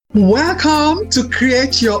Welcome to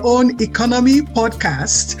Create Your Own Economy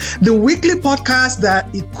podcast, the weekly podcast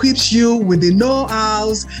that equips you with the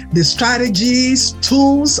know-hows, the strategies,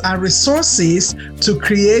 tools, and resources to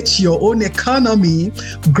create your own economy,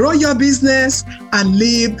 grow your business, and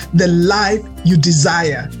live the life you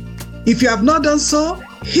desire. If you have not done so,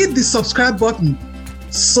 hit the subscribe button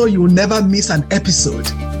so you will never miss an episode.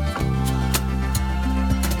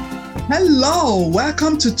 Hello,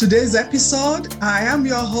 welcome to today's episode. I am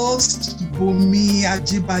your host, Bumi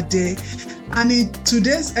Ajibade, and in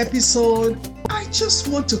today's episode, I just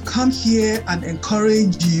want to come here and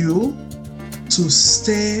encourage you to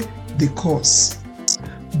stay the course.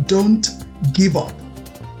 Don't give up.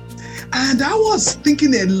 And I was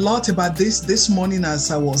thinking a lot about this morning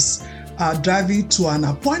as I was driving to an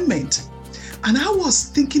appointment. And I was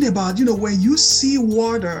thinking about, when you see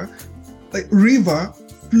water, like river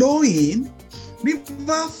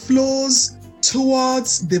flows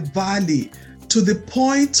towards the valley to the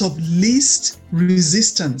point of least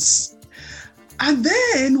resistance. And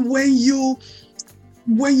then when you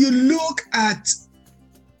look at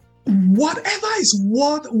whatever is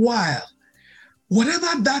worthwhile,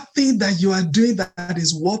 whatever that thing that you are doing that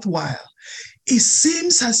is worthwhile, it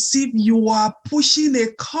seems as if you are pushing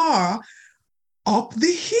a car up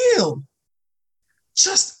the hill,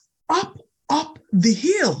 just up the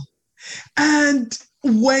hill. And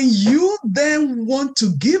when you then want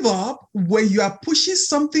to give up, when you are pushing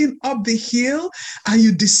something up the hill and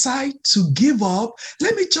you decide to give up,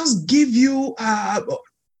 let me just give you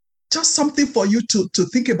just something for you to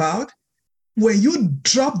think about. When you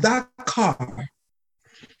drop that car,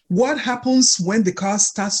 what happens when the car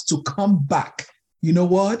starts to come back? You know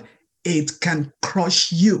what? It can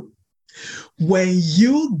crush you. When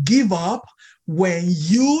you give up, when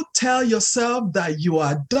you tell yourself that you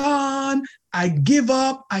are done, I give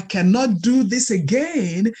up, I cannot do this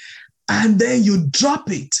again, and then you drop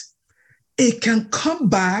it, it can come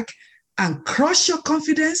back and crush your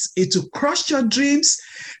confidence, it will crush your dreams.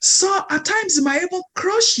 So at times it might even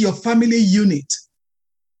crush your family unit.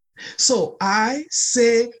 So I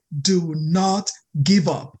say, do not give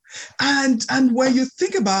up. And when you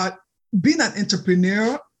think about being an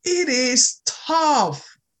entrepreneur, it is tough.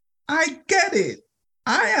 I get it.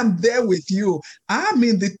 I am there with you. I'm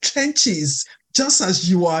in the trenches, just as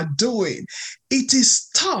you are doing. It is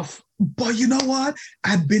tough, but you know what?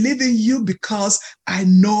 I believe in you because I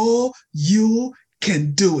know you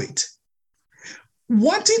can do it.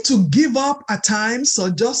 Wanting to give up at times or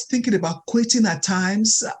just thinking about quitting at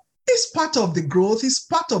times is part of the growth, it's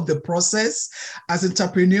part of the process. As an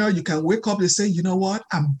entrepreneur, you can wake up and say, you know what,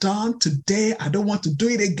 I'm done today, I don't want to do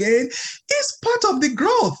it again. It's part of the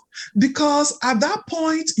growth because at that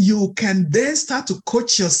point, you can then start to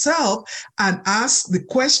coach yourself and ask the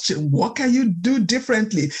question, what can you do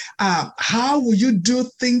differently? How will you do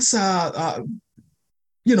things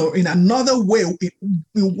in another way?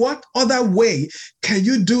 In what other way can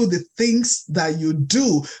you do the things that you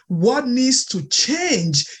do? What needs to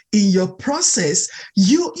change in your process?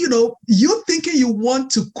 You thinking you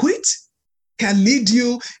want to quit can lead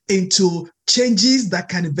you into changes that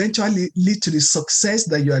can eventually lead to the success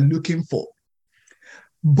that you are looking for.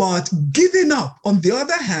 But giving up, on the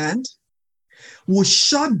other hand, will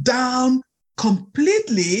shut down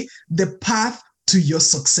completely the path to your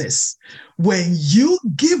success. When you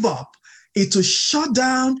give up, it will shut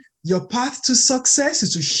down your path to success.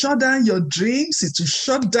 It will shut down your dreams. It will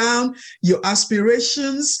shut down your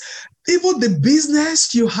aspirations. Even the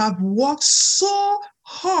business you have worked so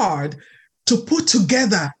hard to put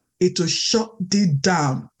together, it will shut it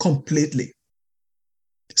down completely.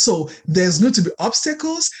 So there's going to be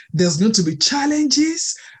obstacles. There's going to be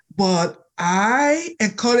challenges, but I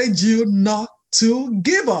encourage you not to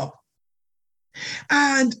give up.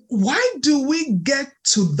 And why do we get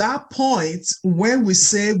to that point when we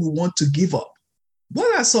say we want to give up?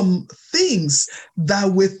 What are some things that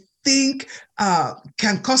we think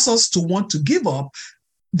can cause us to want to give up?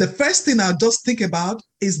 The first thing I'll just think about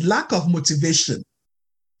is lack of motivation.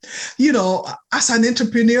 As an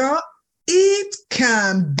entrepreneur, it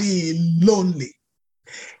can be lonely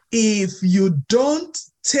if you don't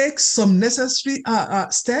take some necessary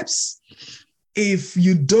steps. If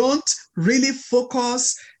you don't really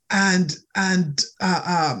focus and I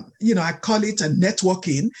call it a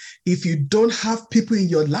networking. If you don't have people in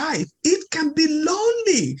your life, it can be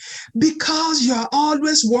lonely because you are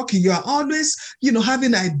always working. You are always,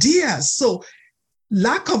 having ideas. So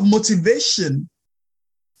lack of motivation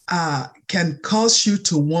can cause you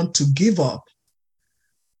to want to give up.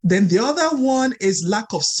 Then the other one is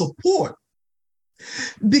lack of support.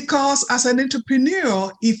 Because as an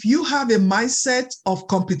entrepreneur, if you have a mindset of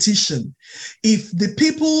competition, if the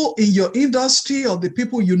people in your industry or the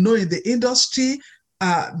people you know in the industry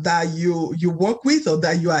that you work with or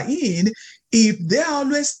that you are in, if they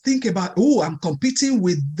always think about, oh, I'm competing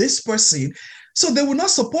with this person, so they will not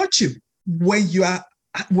support you. When you have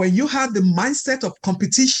the mindset of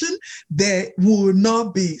competition, there will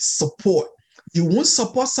not be support. You won't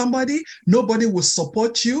support somebody, nobody will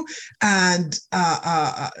support you. And,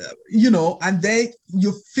 and then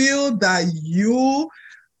you feel that you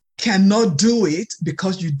cannot do it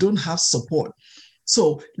because you don't have support.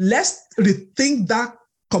 So let's rethink that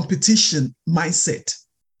competition mindset,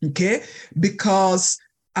 okay? Because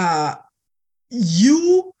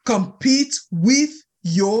you compete with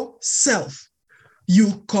yourself.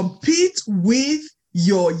 You compete with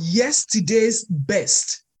your yesterday's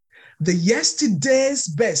best. The yesterday's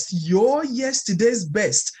best, your yesterday's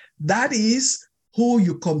best, that is who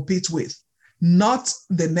you compete with, not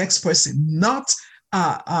the next person, not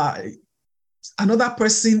another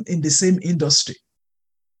person in the same industry.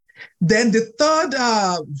 Then the third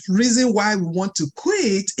reason why we want to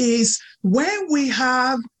quit is when we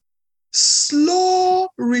have slow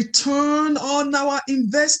return on our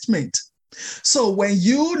investment. So when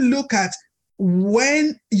you look at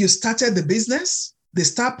when you started the business, the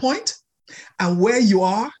start point, and where you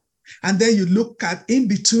are, and then you look at in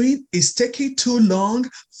between, it's taking too long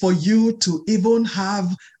for you to even have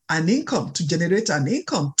an income, to generate an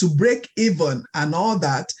income, to break even and all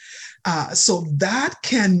that. So that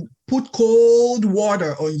can put cold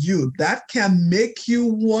water on you. That can make you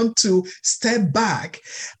want to step back.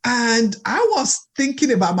 And I was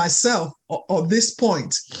thinking about myself at this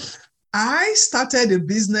point. I started a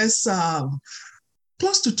business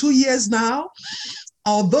close to 2 years now.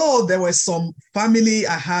 Although there were some family,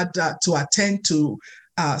 I had to attend to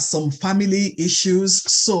some family issues.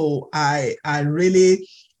 So I really,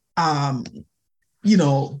 I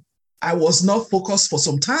was not focused for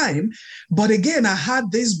some time. But again, I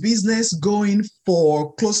had this business going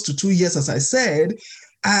for close to 2 years, as I said.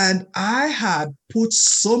 And I had put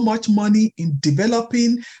so much money in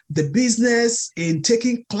developing the business, in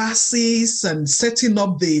taking classes and setting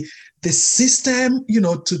up the system,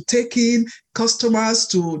 to take in customers,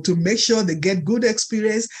 to make sure they get good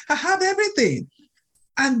experience. I have everything.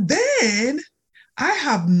 And then I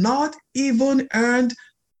have not even earned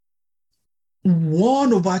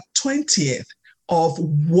 1/20th of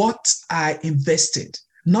what I invested.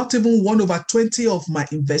 Not even 1/20 of my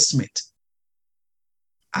investment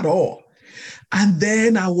at all. And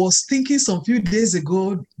then I was thinking some few days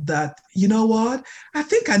ago that, you know what, I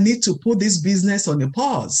think I need to put this business on a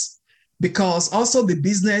pause, because also the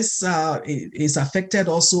business is affected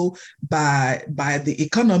also by the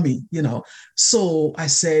economy, So I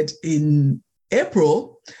said in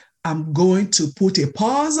April, I'm going to put a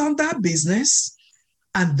pause on that business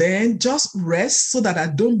and then just rest so that I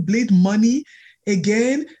don't bleed money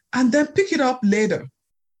again, and then pick it up later.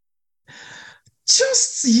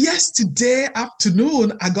 Just yesterday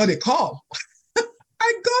afternoon, I got a call.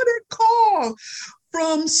 I got a call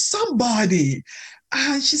from somebody.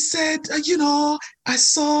 And she said, I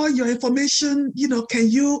saw your information, can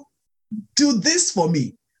you do this for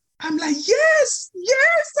me? I'm like, yes,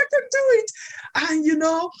 I can do it. And,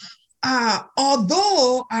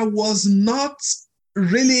 although I was not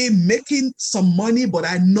really making some money, but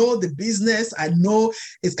I know the business, I know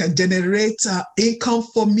it can generate income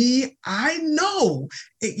for me. I know,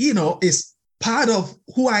 it's part of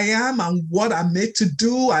who I am and what I'm made to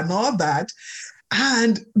do and all that.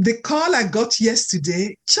 And the call I got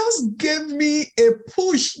yesterday just gave me a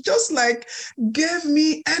push, just like gave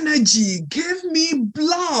me energy, gave me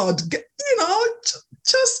blood,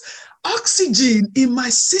 just oxygen in my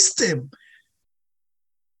system.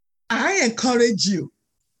 I encourage you,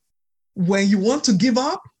 when you want to give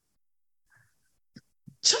up,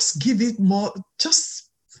 just give it more, just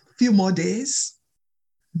a few more days.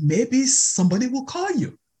 Maybe somebody will call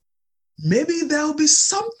you. Maybe there'll be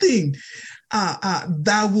something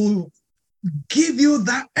that will give you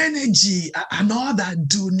that energy and all that.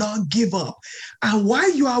 Do not give up. And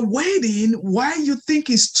while you are waiting, while you think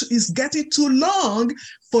it's getting too long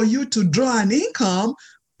for you to draw an income,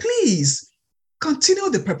 please continue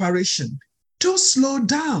the preparation. Don't slow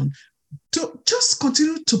down. Just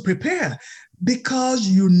continue to prepare, because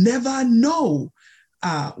you never know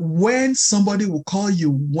when somebody will call you,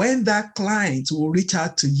 when that client will reach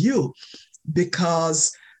out to you.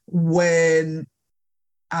 Because when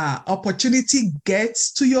opportunity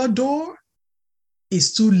gets to your door,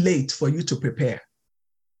 it's too late for you to prepare.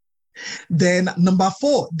 Then number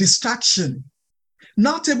 4, distraction.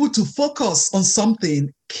 not able to focus on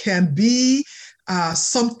something can be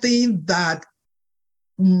something that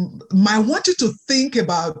might want you to think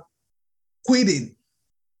about quitting.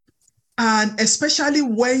 And especially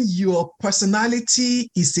when your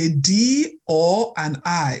personality is a D or an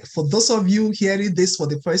I. For those of you hearing this for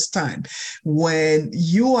the first time, when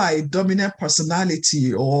you are a dominant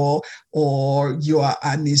personality or you are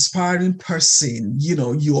an inspiring person,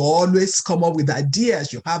 you always come up with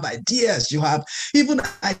ideas. You have ideas. You have even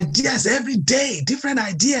ideas every day, different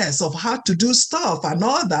ideas of how to do stuff and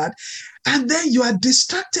all that. And then you are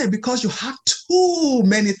distracted because you have too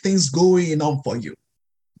many things going on for you.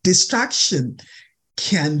 Distraction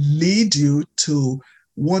can lead you to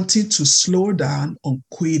wanting to slow down on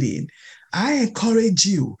quitting. I encourage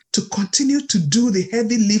you to continue to do the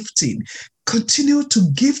heavy lifting, continue to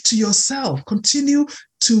give to yourself, continue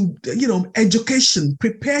to, education,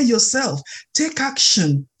 prepare yourself, take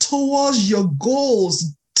action towards your goals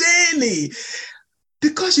daily.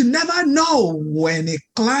 Because you never know when a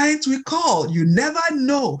client will call. You never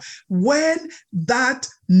know when that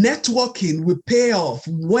networking will pay off,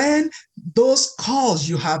 when those calls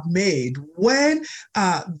you have made, when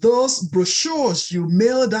those brochures you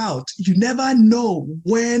mailed out, you never know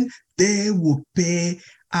when they will pay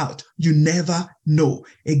out. You never know.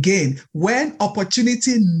 Again, when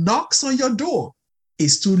opportunity knocks on your door,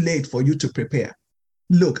 it's too late for you to prepare.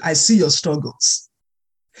 Look, I see your struggles.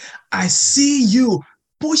 I see you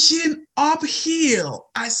pushing uphill.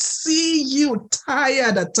 I see you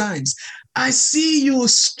tired at times. I see you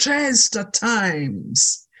stressed at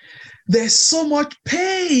times. There's so much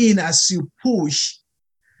pain as you push.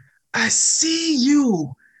 I see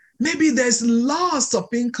you. Maybe there's loss of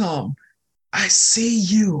income. I see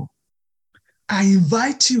you. I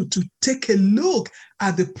invite you to take a look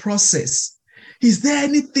at the process. Is there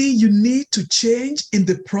anything you need to change in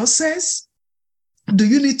the process? Do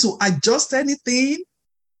you need to adjust anything?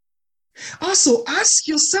 Also, ask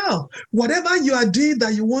yourself, whatever you are doing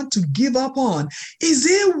that you want to give up on, is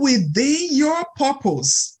it within your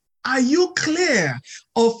purpose? Are you clear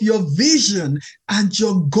of your vision and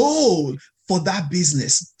your goal for that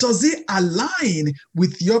business? Does it align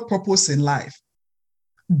with your purpose in life?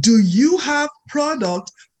 Do you have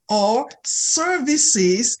product or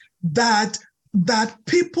services that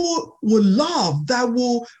people will love, that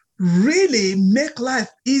will really make life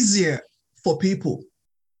easier for people?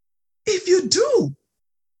 If you do,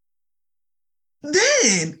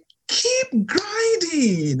 then keep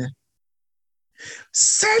grinding.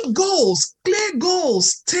 Set goals, clear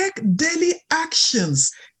goals, take daily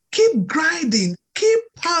actions. Keep grinding, keep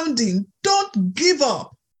pounding. Don't give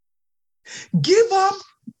up. Give up,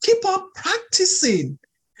 keep on practicing,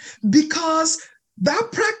 because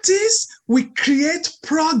that practice will create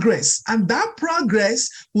progress, and that progress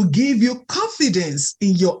will give you confidence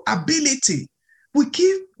in your ability. We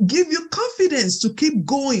give you confidence to keep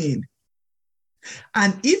going.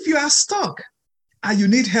 And if you are stuck and you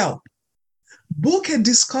need help, book a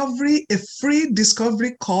free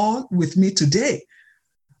discovery call with me today.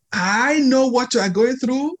 I know what you are going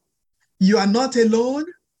through. You are not alone.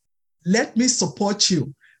 Let me support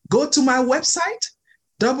you. Go to my website,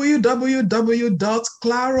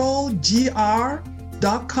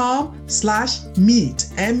 www.claralgr.com/meet,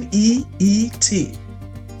 MEET.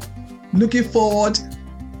 Looking forward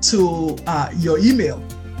to your email.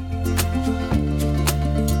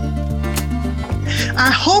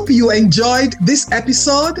 I hope you enjoyed this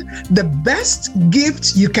episode. The best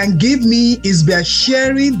gift you can give me is by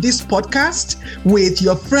sharing this podcast with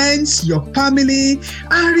your friends, your family,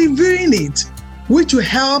 and reviewing it, which will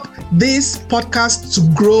help this podcast to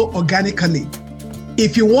grow organically.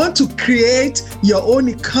 If you want to create your own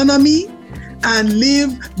economy and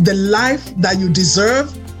live the life that you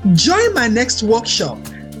deserve, join my next workshop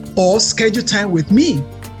or schedule time with me.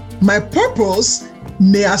 My purpose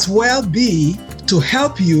may as well be to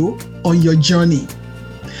help you on your journey.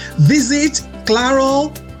 Visit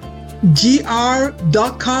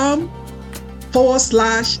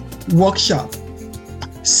claralgr.com/workshop.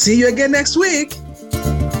 See you again next week.